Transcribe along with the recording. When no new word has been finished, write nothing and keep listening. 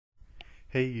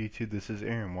Hey YouTube, this is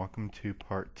Aaron. Welcome to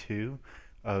part 2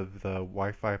 of the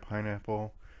Wi-Fi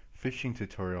Pineapple phishing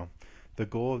tutorial. The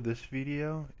goal of this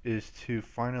video is to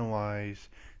finalize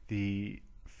the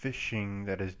phishing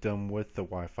that is done with the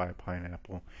Wi-Fi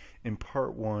Pineapple. In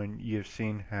part 1, you have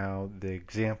seen how the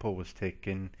example was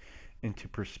taken into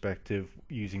perspective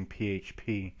using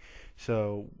PHP.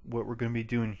 So what we're going to be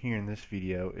doing here in this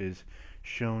video is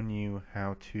showing you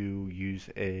how to use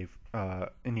any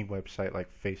website like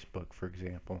Facebook, for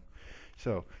example.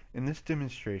 So in this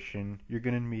demonstration, you're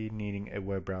going to be needing a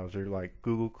web browser like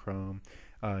Google Chrome,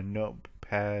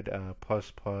 Notepad++,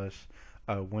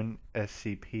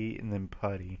 WinSCP, and then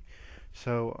PuTTY.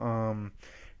 So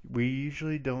we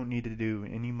usually don't need to do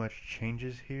any much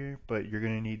changes here, but you're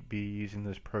going to need to be using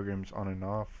those programs on and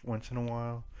off once in a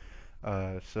while.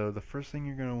 So the first thing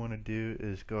you're going to want to do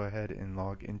is go ahead and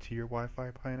log into your Wi-Fi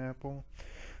Pineapple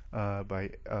by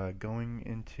going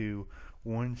into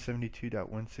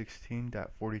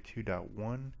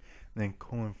 172.116.42.1 and then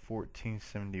colon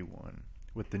 1471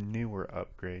 with the newer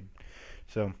upgrade.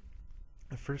 So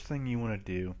the first thing you want to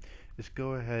do is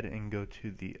go ahead and go to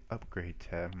the upgrade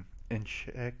tab and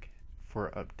check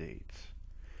for updates.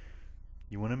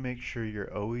 You want to make sure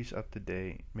you're always up to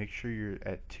date. Make sure you're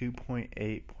at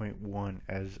 2.8.1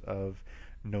 as of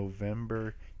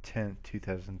November 10th,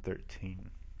 2013.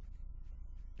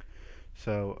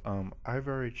 So I've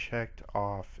already checked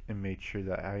off and made sure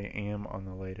that I am on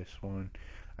the latest one.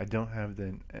 I don't have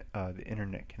the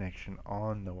internet connection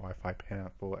on the Wi-Fi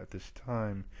Pineapple at this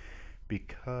time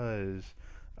because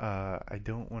I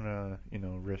don't want to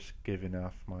risk giving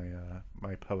off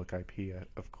my public IP,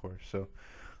 of course. So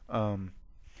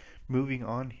moving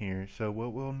on here, so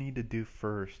what we'll need to do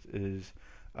first is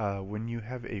when you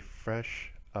have a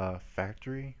fresh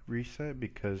factory reset,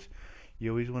 because you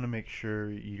always want to make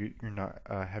sure you're not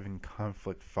having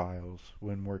conflict files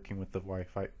when working with the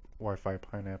Wi-Fi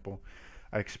Pineapple.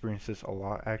 I experienced this a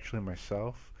lot actually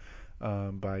myself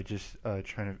by just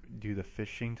trying to do the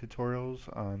phishing tutorials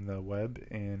on the web,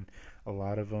 and a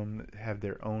lot of them have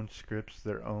their own scripts,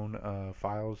 their own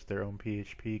files, their own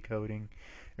PHP coding.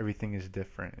 Everything is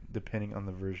different depending on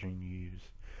the version you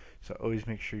use. So always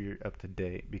make sure you're up to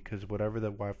date, because whatever the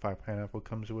Wi-Fi Pineapple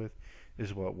comes with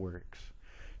is what works.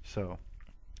 So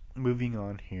moving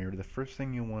on here, the first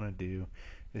thing you want to do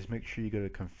is make sure you go to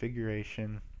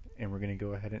configuration, and we're going to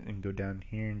go ahead and go down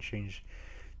here and change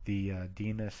the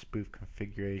DNS spoof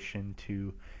configuration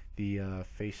to the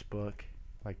Facebook,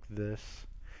 like this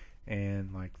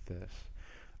and like this.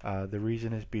 The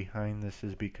reason is behind this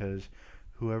is because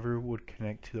whoever would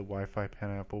connect to the Wi-Fi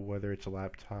Pineapple, whether it's a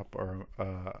laptop or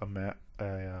a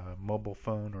mobile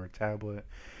phone or a tablet,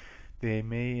 they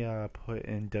may put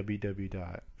in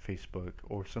www.facebook,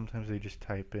 or sometimes they just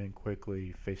type in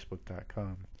quickly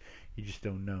facebook.com. You just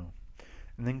don't know.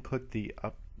 And then click the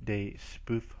update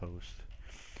spoof host.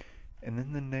 And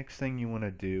then the next thing you want to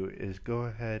do is go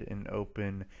ahead and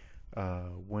open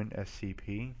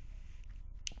WinSCP.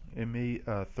 It may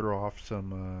throw off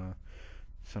some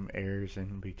errors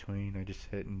in between. I just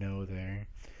hit no there.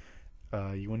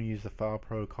 You want to use the file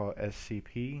protocol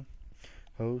SCP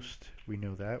host. We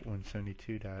know that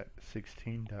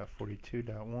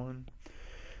 172.16.42.1,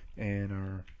 and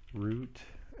our root,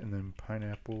 and then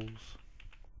pineapples,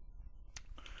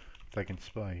 if I can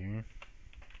spell here.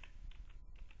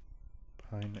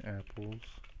 Pineapples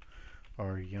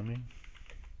are yummy.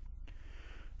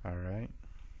 Alright.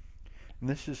 And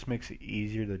this just makes it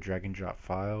easier to drag and drop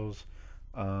files.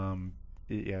 Yeah,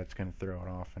 it's going to throw it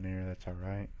off an error. That's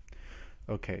alright.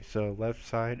 Okay, so left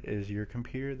side is your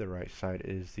computer, the right side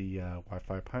is the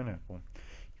Wi-Fi Pineapple.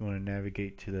 You want to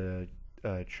navigate to the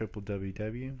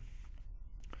www.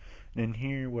 And in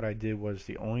here, what I did was,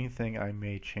 the only thing I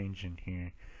made change in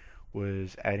here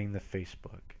was adding the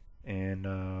Facebook. And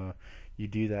you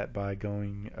do that by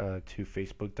going to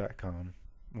facebook.com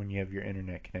when you have your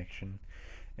internet connection,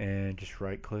 and just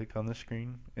right click on the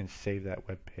screen and save that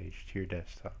web page to your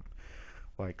desktop,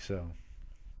 like so.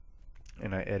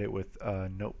 And I edit with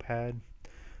Notepad.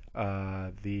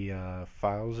 The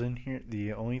files in here,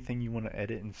 the only thing you want to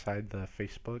edit inside the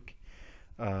Facebook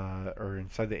or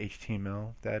inside the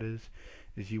HTML, that is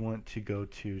you want to go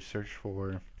to search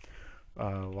for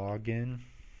login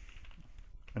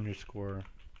underscore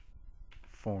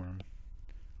form,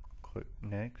 click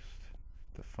next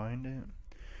to find it,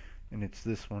 and it's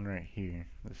this one right here,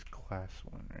 this class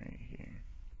one right here.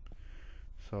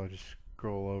 So I'll just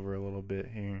scroll over a little bit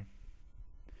here.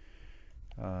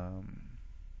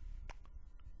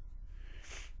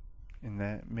 And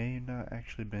that may not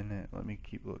actually been it. Let me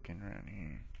keep looking around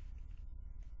here.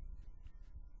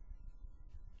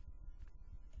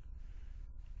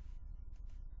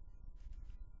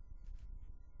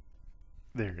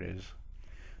 There it is.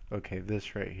 Okay,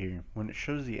 this right here. When it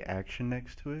shows the action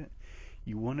next to it,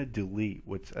 you want to delete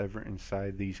what's ever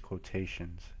inside these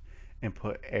quotations and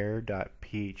put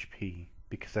error.php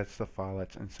because that's the file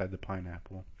that's inside the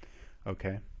pineapple.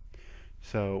 Okay?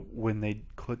 So when they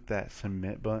click that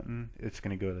submit button, it's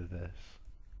going to go to this.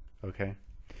 Okay?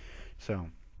 So,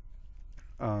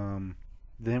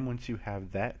 then once you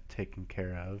have that taken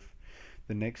care of,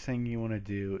 the next thing you want to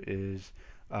do is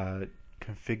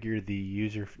configure the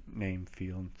username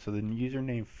field. So the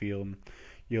username field,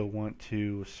 you'll want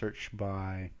to search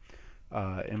by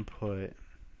input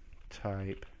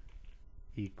type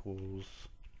equals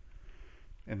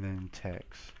and then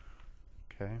text.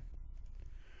 Okay.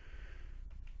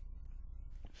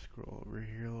 Scroll over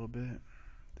here a little bit.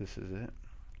 This is it.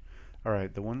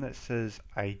 Alright, the one that says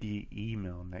ID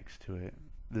email next to it,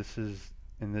 this is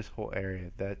in this whole area,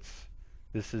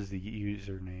 this is the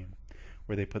username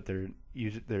where they put their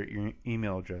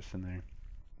email address in there.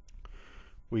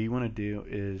 What you want to do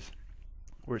is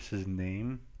where it says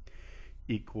name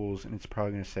equals, and it's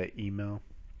probably going to say email,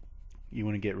 you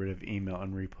want to get rid of email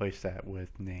and replace that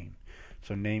with name.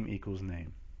 So name equals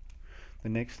name. The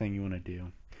next thing you want to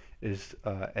do is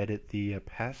edit the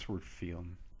password field.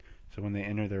 So when they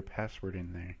enter their password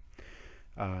in there.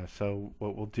 So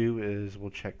what we'll do is we'll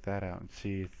check that out and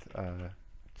see if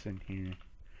it's in here.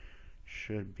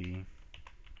 Should be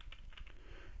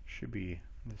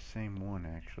the same one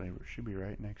actually. It should be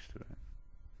right next to it.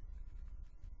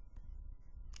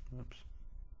 Oops.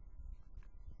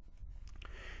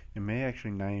 It may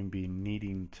actually not even be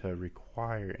needing to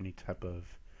require any type of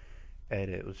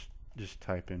edit. Let's just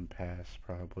type in pass,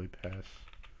 probably pass.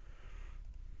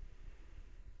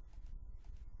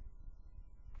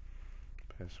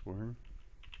 Password.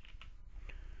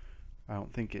 I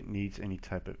don't think it needs any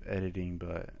type of editing,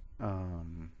 but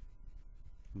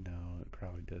no, it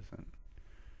probably doesn't.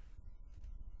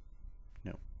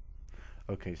 No.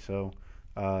 Okay, so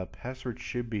password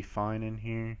should be fine in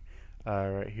here.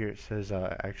 Right here it says,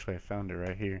 actually I found it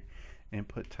right here.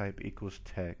 Input type equals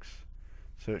text.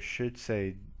 So it should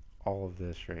say all of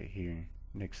this right here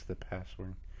next to the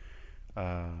password.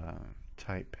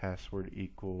 Type password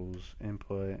equals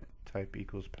input, type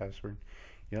equals password.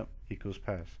 Yep, equals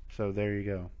pass. So there you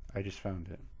go. I just found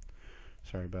it.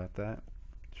 Sorry about that.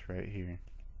 It's right here.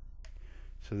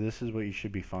 So this is what you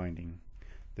should be finding.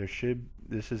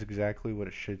 This is exactly what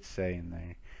it should say in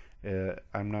there.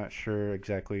 I'm not sure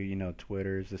exactly,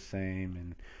 Twitter is the same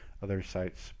and other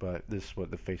sites, but this is what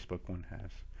the Facebook one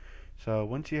has. So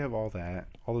once you have all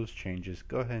those changes,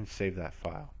 go ahead and save that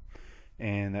file.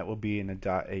 And that will be in a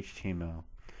 .html.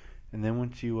 And then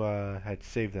once you had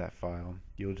saved that file,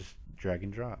 you'll just drag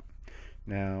and drop.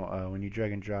 Now, when you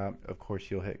drag and drop, of course,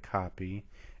 you'll hit copy,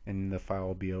 and the file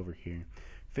will be over here.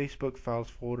 Facebook files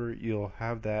folder, you'll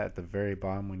have that at the very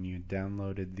bottom when you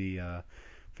downloaded the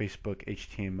Facebook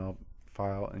HTML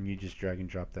file, and you just drag and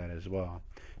drop that as well,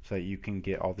 so that you can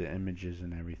get all the images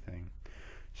and everything.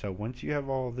 So once you have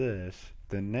all this,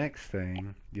 the next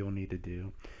thing you'll need to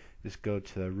do is go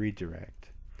to the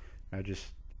redirect. Now just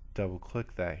double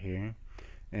click that here,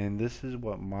 and this is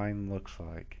what mine looks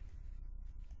like.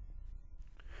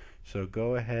 So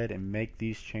go ahead and make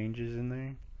these changes in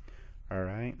there.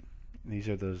 Alright, these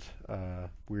are those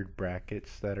weird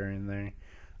brackets that are in there,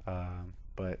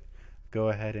 but go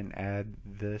ahead and add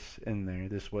this in there.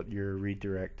 This is what your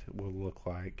redirect will look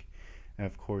like. And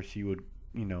of course you would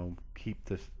keep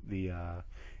this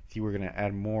if you were going to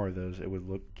add more of those, it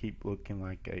would keep looking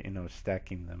like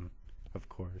stacking them, of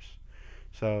course.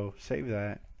 So save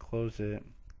that, close it,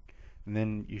 and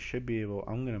then you should be able,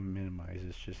 I'm going to minimize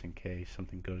this just in case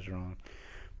something goes wrong,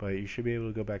 but you should be able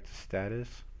to go back to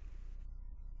status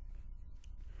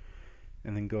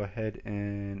and then go ahead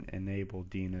and enable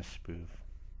DNS spoof.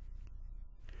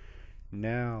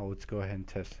 Now let's go ahead and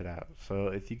test it out. So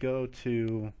if you go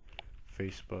to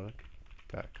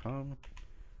facebook.com,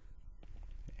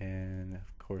 and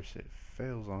of course it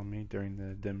fails on me during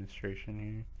the demonstration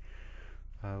here.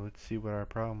 Let's see what our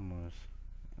problem was.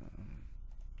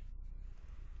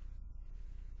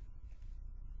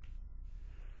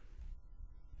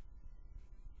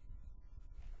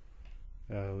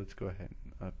 Let's go ahead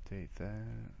and update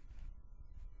that.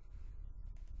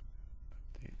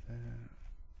 Update that.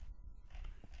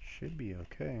 Should be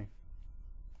okay.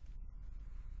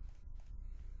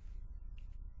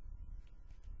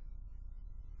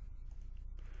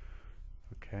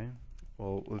 Okay,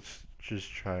 well, let's just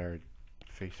try our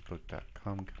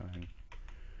facebook.com kind.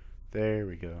 There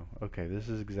we go. Okay, this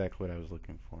is exactly what I was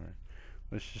looking for.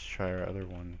 Let's just try our other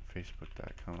one,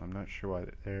 facebook.com. I'm not sure why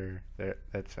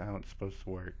that's how it's supposed to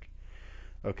work.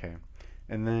 Okay,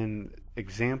 And then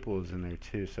examples in there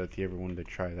too, so if you ever wanted to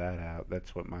try that out,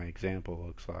 that's what my example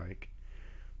looks like.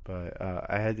 But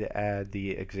I had to add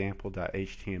the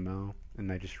example.html,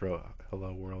 and I just wrote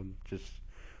hello world just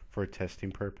for a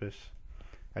testing purpose.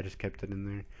 I just kept it in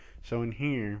there. So in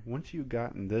here, once you've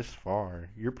gotten this far,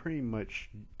 you're pretty much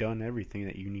done everything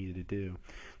that you needed to do.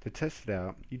 To test it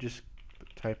out, you just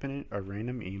type in a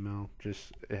random email.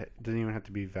 Just it doesn't even have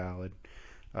to be valid.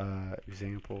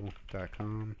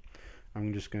 Example.com.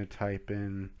 I'm just going to type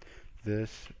in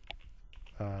this.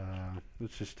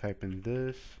 Let's just type in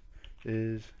this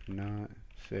is not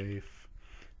safe.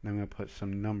 And I'm going to put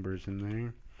some numbers in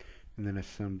there and then a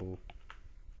symbol.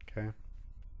 Okay.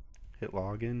 Hit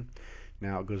login.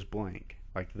 Now it goes blank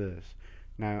like this.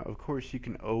 Now, of course, you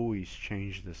can always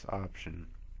change this option,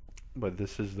 but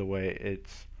this is the way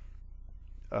it's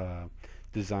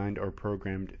designed or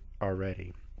programmed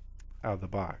already out of the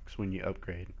box when you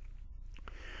upgrade.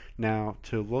 Now,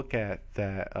 to look at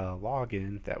that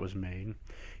login that was made,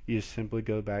 you just simply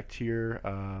go back to your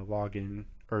login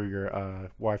or your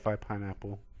Wi-Fi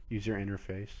Pineapple user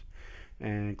interface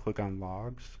and click on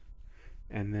logs.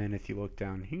 And then if you look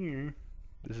down here,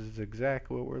 this is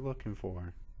exactly what we're looking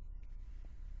for.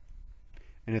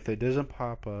 And if it doesn't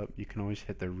pop up, you can always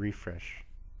hit the refresh,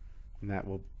 and that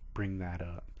will bring that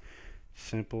up.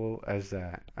 Simple as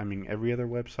that. I mean, every other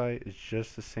website is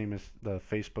just the same as the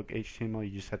Facebook HTML.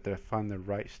 You just have to find the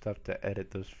right stuff to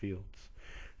edit those fields.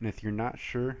 And if you're not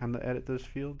sure how to edit those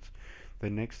fields, the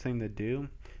next thing to do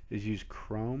is use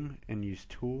Chrome and use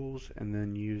tools, and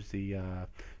then use the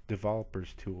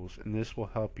developers tools, and this will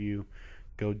help you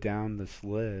go down this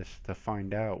list to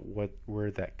find out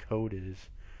where that code is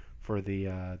for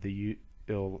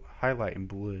it'll highlight in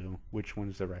blue which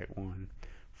one's the right one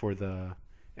for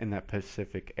in that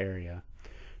Pacific area.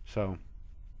 So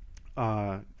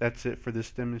that's it for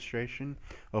this demonstration.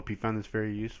 Hope you found this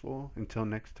very useful. Until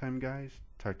next time, guys,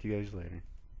 talk to you guys later.